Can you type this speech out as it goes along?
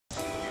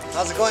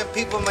How's it going,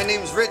 people? My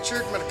name is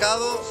Richard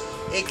Mercado,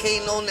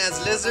 aka known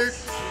as Lizard.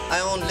 I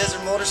own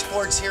Lizard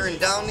Motorsports here in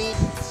Downey.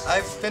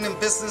 I've been in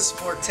business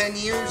for 10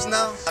 years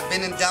now. I've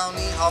been in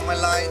Downey all my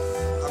life.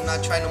 I'm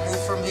not trying to move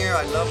from here.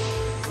 I love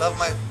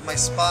my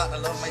spot. I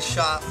love my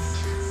shop,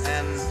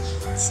 and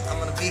I'm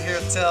gonna be here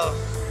until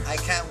I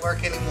can't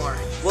work anymore.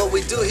 What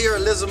we do here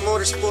at Lizard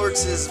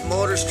Motorsports is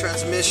motors,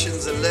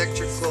 transmissions,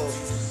 electrical,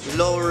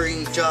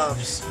 lowering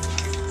jobs,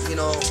 you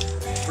know,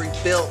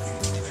 rebuilt,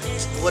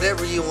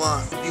 whatever you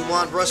want. If you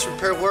want rust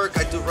repair work,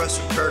 I do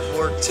rust repair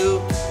work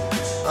too.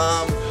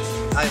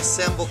 I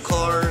assemble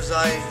cars.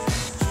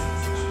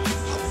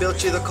 I'll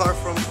build you the car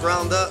from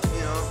ground up,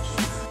 you know.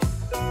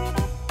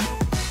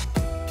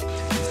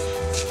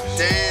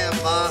 Damn,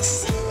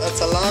 boss,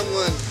 that's a long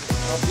one.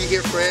 I'll be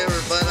here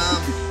forever, but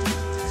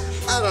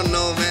I don't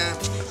know, man.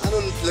 I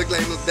don't look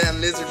like no damn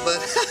lizard, but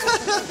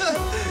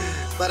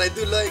but I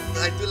do like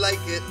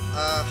it.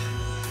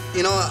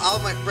 You know, all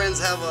my friends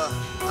have a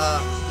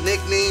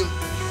nickname,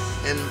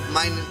 and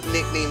my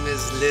nickname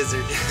is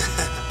Lizard.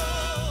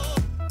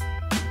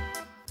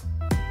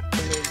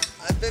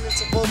 I've been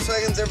into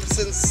Volkswagens ever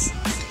since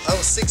I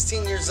was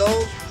 16 years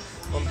old.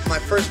 My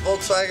first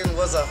Volkswagen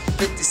was a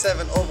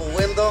 57 oval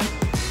window.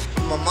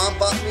 My mom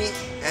bought me,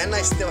 and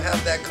I still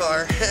have that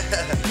car.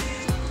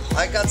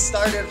 I got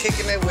started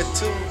kicking it with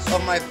two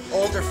of my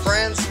older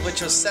friends,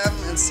 which was Sam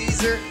and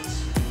Caesar.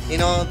 You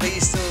know, they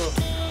used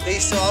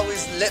to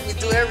always let me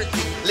do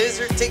everything.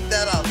 Lizard, take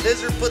that off.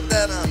 Lizard, put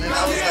that on. And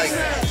I was like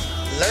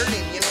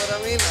learning, you know what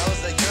I mean? I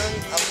was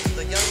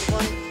the young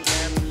one,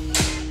 and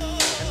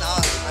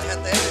I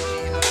had the energy,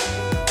 you know.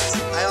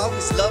 I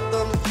always loved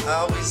them.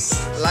 I always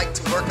liked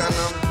to work on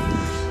them.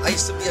 I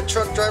used to be a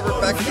truck driver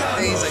back in the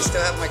days. I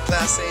still have my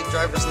Class A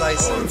driver's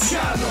license.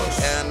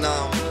 And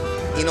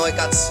you know, it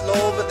got slow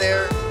over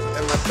there,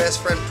 and my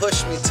best friend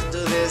pushed me to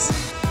do this.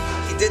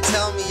 He did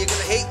tell me, you're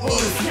gonna hate me,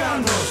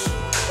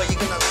 but you're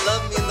gonna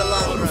love me in the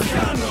long run.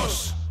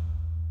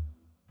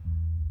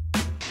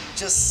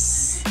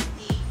 Just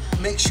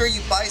make sure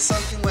you buy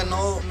something with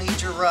no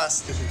major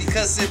rust,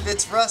 because if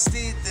it's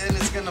rusty, then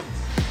it's gonna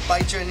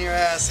bite you in your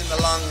ass in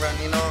the long run,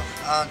 you know.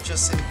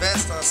 Just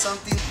invest on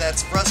something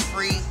that's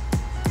rust-free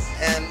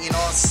and, you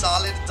know,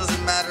 solid. It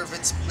doesn't matter if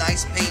it's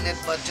nice painted,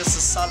 but just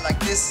a solid, like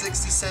this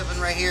 67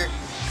 right here,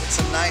 it's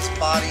a nice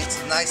body, it's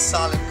a nice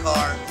solid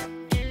car.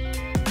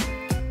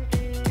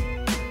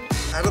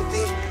 I don't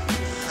think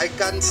I've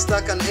gotten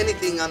stuck on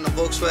anything on the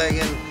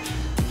Volkswagen.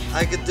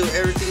 I could do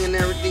everything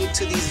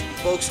to these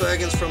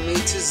Volkswagens from A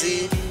to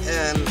Z,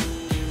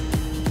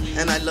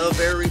 and I love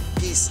every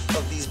piece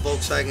of these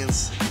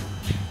Volkswagens.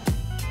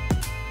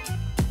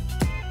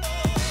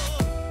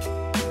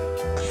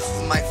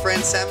 My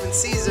friend Sam and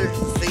Caesar,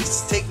 they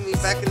used to take me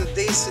back in the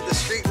days to the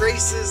street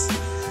races,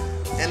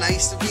 and I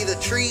used to be the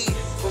tree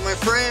for my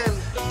friend.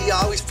 He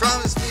always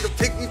promised me to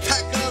pick me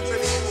back up,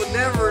 and he would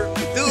never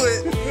do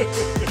it.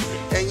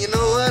 And you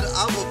know what?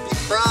 I will be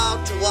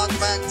proud to walk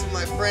back to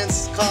my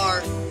friend's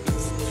car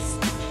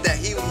that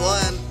he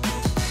won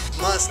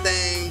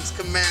Mustangs,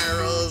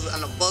 Camaros,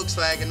 and a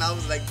Volkswagen. I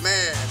was like,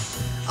 man,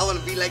 I want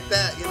to be like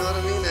that, you know what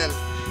I mean?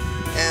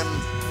 And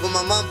when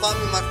my mom bought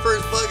me my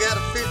first bug out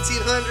of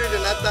 1500,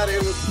 and I thought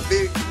it was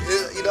big,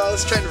 you know, I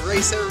was trying to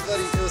race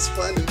everybody. It was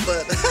funny,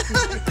 but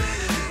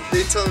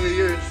they told me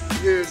you're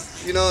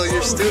stupid.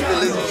 Listen,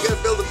 you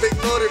gotta build a big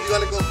motor if you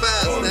want to go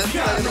fast. That's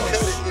not gonna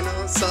cut it, you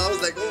know. So I was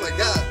like, oh my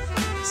god.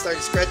 I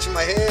started scratching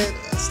my head.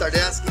 I started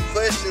asking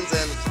questions,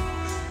 and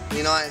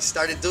you know, I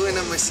started doing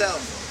it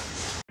myself.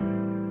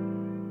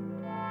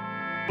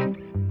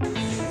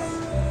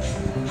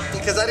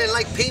 Because I didn't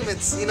like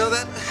payments, you know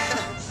that?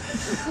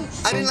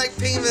 I didn't like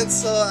payments,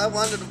 so I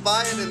wanted to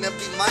buy it and that'd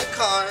be my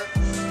car.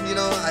 You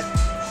know, I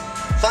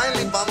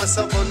finally bought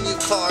myself a new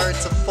car.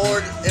 It's a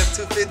Ford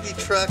F-250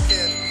 truck,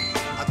 and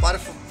I bought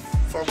it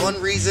for one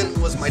reason. It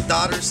was my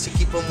daughters, to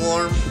keep them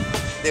warm.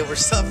 They were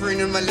suffering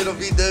in my little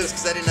V-Dubs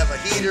because I didn't have a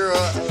heater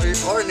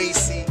or an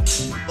AC.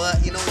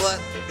 But you know what?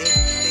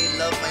 They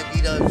love my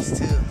V-Dubs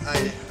too.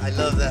 I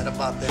love that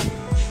about them.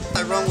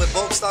 I run with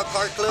VolksTales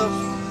Car Club.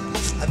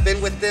 I've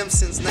been with them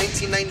since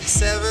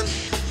 1997.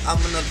 I'm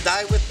gonna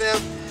die with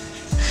them,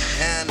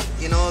 and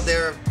you know,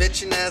 they're a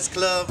bitchin' ass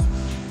club.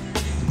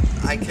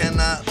 I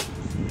cannot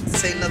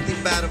say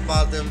nothing bad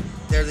about them.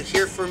 They're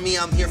here for me,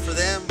 I'm here for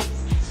them.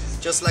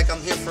 Just like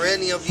I'm here for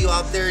any of you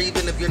out there,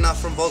 even if you're not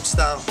from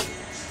VolksTales.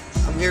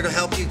 I'm here to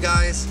help you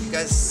guys. You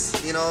guys,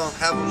 you know,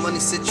 have a money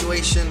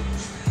situation.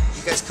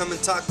 You guys come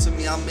and talk to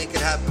me, I'll make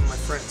it happen, my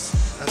friends.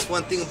 That's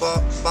one thing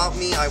about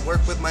me. I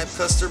work with my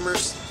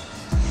customers.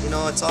 You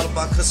know, it's all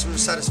about customer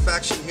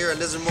satisfaction here at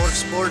Lizard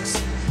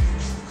Motorsports.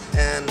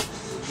 And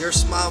your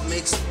smile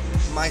makes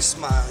my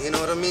smile, you know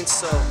what I mean?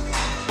 So,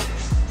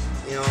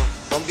 you know,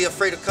 don't be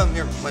afraid to come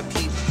here, my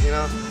peep, you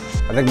know?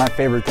 I think my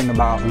favorite thing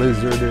about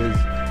Lizard is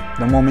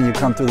the moment you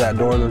come through that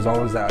door, there's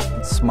always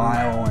that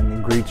smile, and he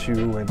greets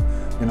you, and,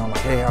 you know, like,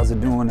 hey, how's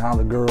it doing? How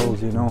the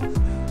girls, you know?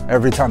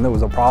 Every time there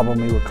was a problem,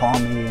 he would call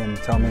me and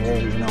tell me,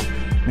 hey, you know,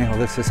 Mijo,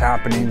 this is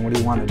happening, what do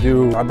you want to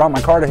do? I brought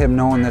my car to him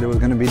knowing that it was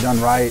going to be done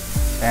right,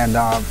 and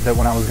that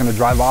when I was going to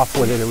drive off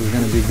with it, it was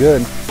going to be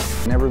good.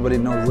 And everybody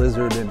knows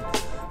Lizard, and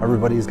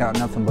everybody's got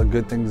nothing but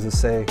good things to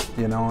say,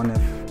 you know, and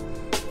if,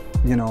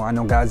 you know, I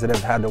know guys that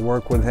have had to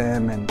work with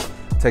him and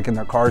taken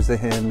their cars to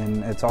him,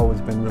 and it's always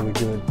been really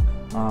good.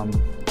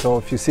 So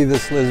if you see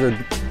this,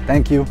 Lizard,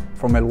 thank you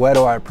from El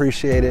Güero, I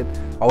appreciate it.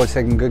 Always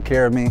taking good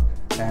care of me,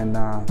 and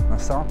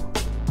that's all.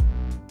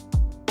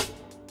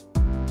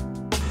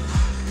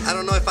 I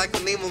don't know if I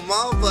can name them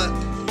all, but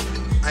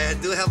I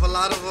do have a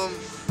lot of them.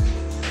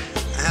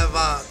 I have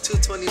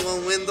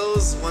 221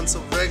 windows, one's a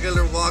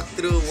regular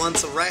walkthrough,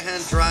 one's a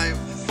right-hand drive.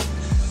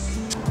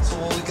 So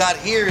what we got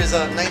here is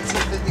a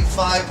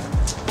 1955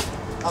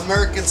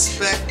 American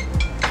Spec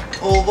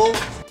Oval.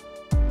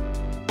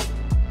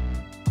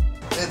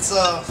 It's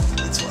a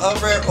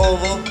rare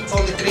oval. It's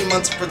only 3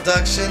 months of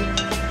production.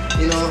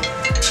 You know,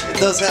 it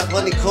does have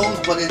honeycombs,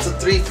 but it's a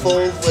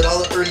 3-fold with all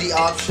the early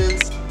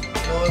options.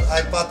 You know,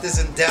 I bought this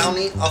in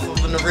Downey off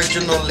of an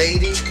original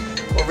lady,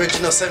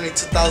 original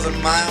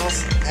 72,000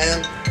 miles,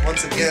 and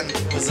once again,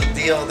 it was a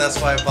deal. That's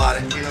why I bought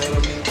it. You know what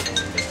I mean?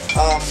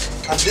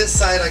 On this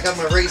side, I got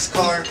my race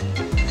car.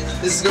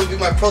 This is gonna be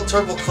my Pro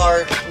Turbo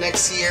car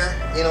next year.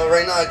 You know,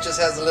 right now it just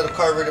has a little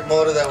carbureted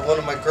motor that one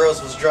of my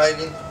girls was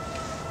driving.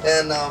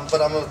 And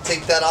but I'm gonna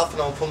take that off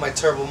and I'm gonna put my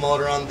turbo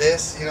motor on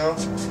this, you know.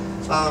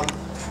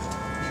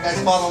 You guys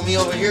follow me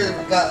over here.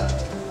 We got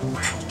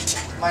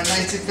my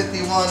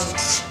 1951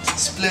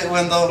 split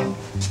window.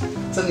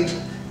 It's an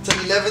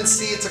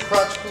 11C. It's a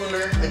crotch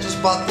cooler. I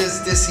just bought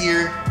this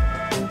year.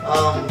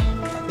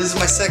 This is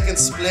my second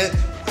split.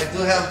 I do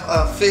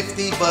have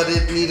 50, but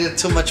it needed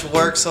too much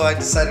work, so I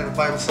decided to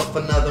buy myself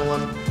another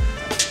one.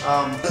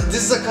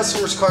 This is a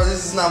customer's car.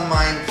 This is not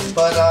mine,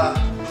 but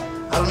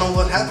I don't know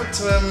what happened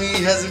to him.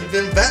 He hasn't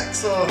been back,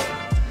 so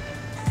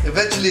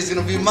eventually it's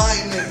gonna be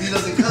mine if he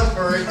doesn't come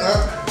for it.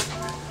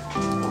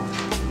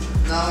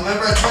 Now,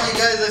 remember I told you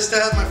guys I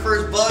still have my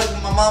first bug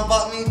my mom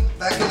bought me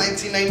back in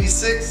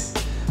 1996?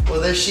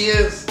 Well, there she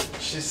is.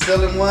 She's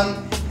still in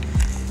one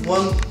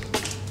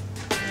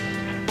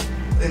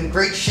in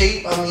great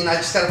shape. I mean, I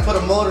just gotta put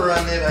a motor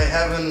on it. I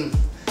haven't,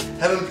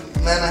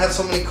 man, I have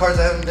so many cars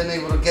I haven't been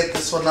able to get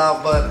this one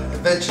out, but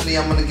eventually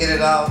I'm gonna get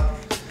it out.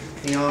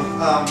 You know,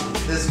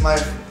 this is my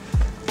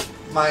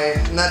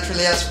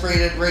naturally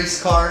aspirated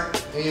race car.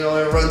 You know,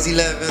 it runs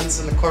 11s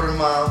in a quarter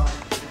mile.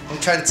 I'm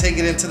trying to take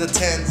it into the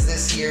 10s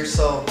this year,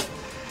 so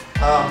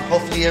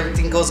hopefully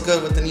everything goes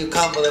good with the new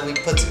combo that we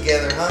put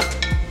together, huh?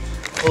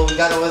 What we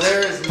got over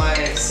there is my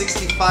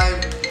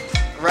 65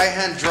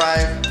 right-hand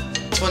drive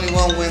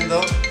 21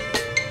 window.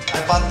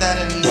 I bought that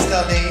in East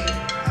LA.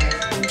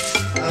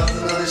 That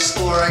was another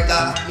score I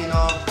got, you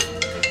know.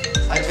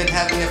 I've been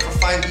having it for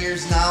 5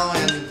 years now,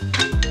 and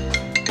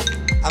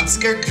I'm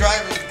scared to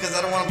drive it because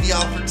I don't want to be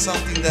offered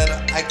something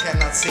that I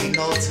cannot say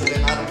no to,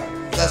 and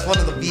that's one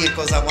of the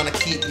vehicles I want to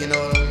keep, you know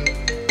what I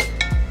mean?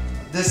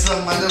 This is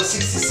my little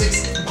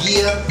 66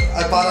 Gia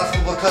I bought off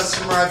of a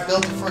customer. I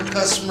built it for a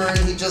customer, and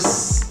he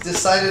just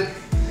decided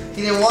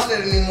he didn't want it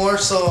anymore,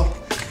 so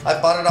I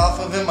bought it off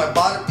of him. I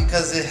bought it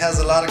because it has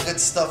a lot of good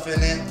stuff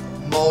in it.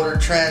 Motor,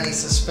 tranny,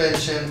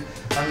 suspension.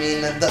 I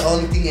mean, the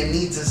only thing it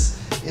needs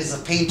is a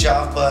paint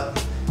job,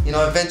 but you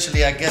know,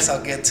 eventually I guess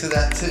I'll get to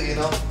that too, you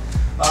know.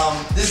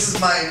 This is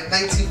my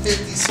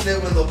 1950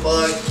 split window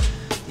bug.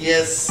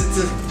 Yes,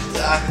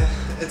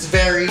 it's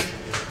varied,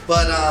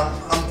 but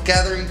I'm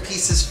gathering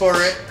pieces for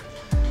it.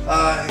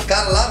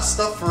 Got a lot of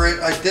stuff for it.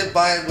 I did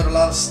buy it with a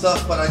lot of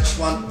stuff, but I just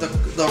want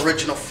the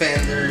original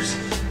fenders.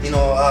 You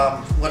know,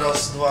 what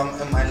else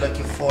am I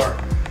looking for?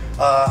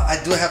 I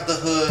do have the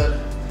hood,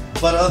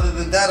 but other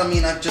than that, I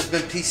mean, I've just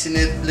been piecing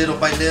it little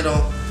by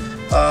little.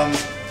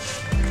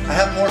 I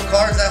have more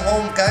cars at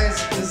home,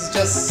 guys. This is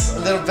just a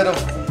little bit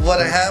of what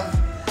I have.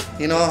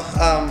 You know,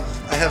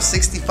 I have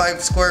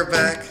 65 square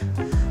back.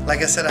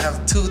 Like I said, I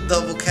have 2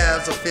 double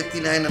cabs, a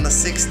 59 and a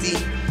 60.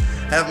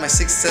 I have my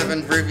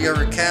 67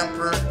 Riviera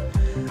camper.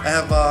 I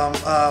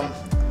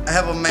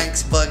have a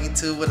Manx buggy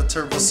too with a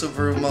turbo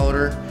Subaru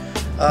motor.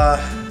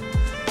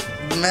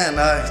 Man,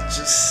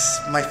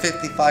 just my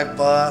 55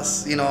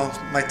 bus, you know,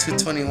 my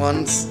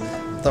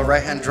 221s, the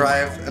right-hand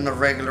drive and the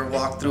regular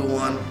walk-through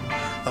one,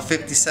 a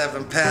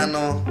 57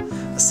 panel,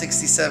 a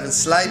 67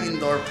 sliding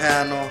door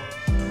panel.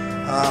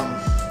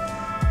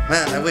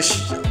 Man, I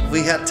wish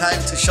we had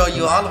time to show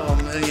you all of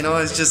them. You know,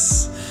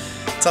 it's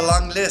a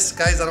long list,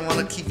 guys. I don't want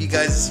to keep you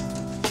guys,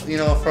 you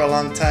know, for a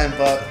long time,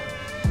 but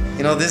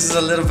you know, this is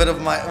a little bit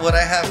of what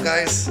I have,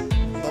 guys.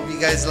 Hope you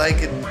guys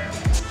like it.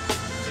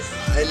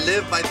 I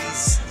live by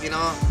these, you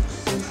know,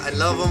 I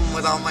love them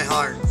with all my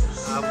heart.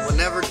 I will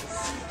never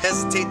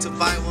hesitate to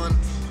buy one.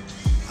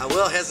 I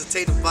will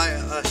hesitate to buy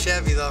a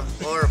Chevy though,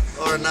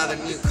 or another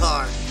new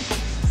car.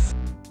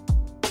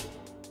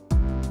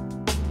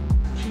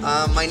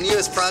 My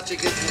newest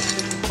project is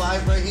the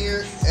 55 right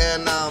here,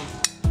 and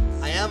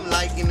I am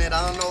liking it.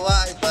 I don't know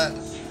why, but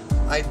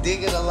I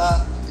dig it a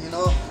lot, you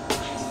know,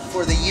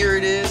 for the year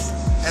it is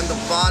and the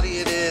body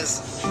it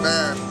is.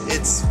 Man,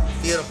 it's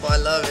beautiful. I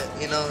love it,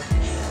 you know.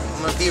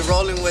 I'm gonna be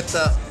rolling with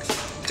the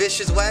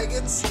Vicious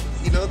Wagons,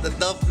 you know, the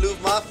Dove Blue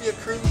Mafia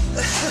crew.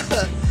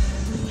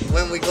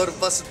 When we go to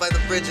Busted by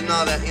the Bridge and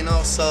all that, you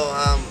know. So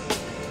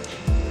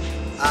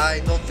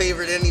I don't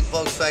favorite any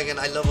Volkswagen.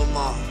 I love them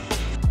all.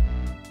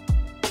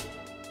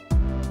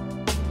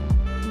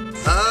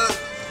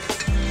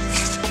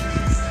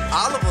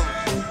 All of them.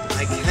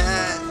 I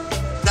can't.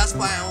 That's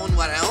why I own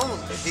what I own,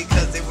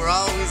 because they were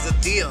always a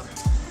deal.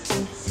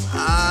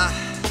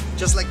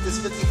 Just like this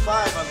 55,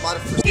 I bought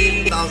it for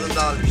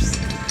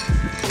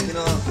 $1,000. You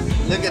know,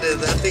 look at it.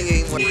 That thing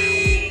ain't worth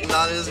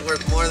 $1,000. It's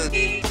worth more than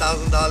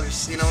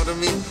 $1,000. You know what I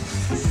mean?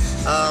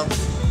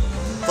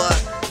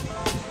 But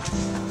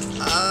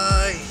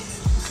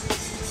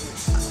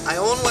I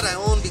own what I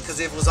own because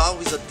it was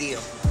always a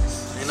deal.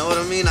 You know what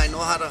I mean? I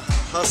know how to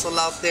hustle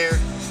out there.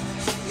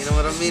 You know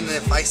what I mean? And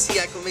if I see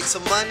I can make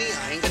some money,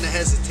 I ain't gonna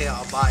hesitate.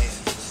 I'll buy it.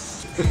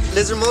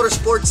 Lizard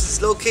Motorsports is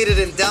located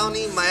in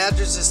Downey. My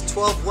address is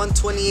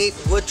 12128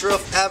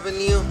 Woodruff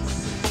Avenue.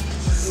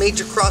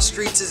 Major cross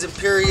streets is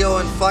Imperial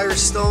and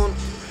Firestone.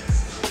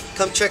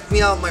 Come check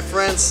me out, my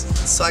friends,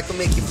 so I can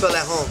make you feel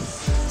at home.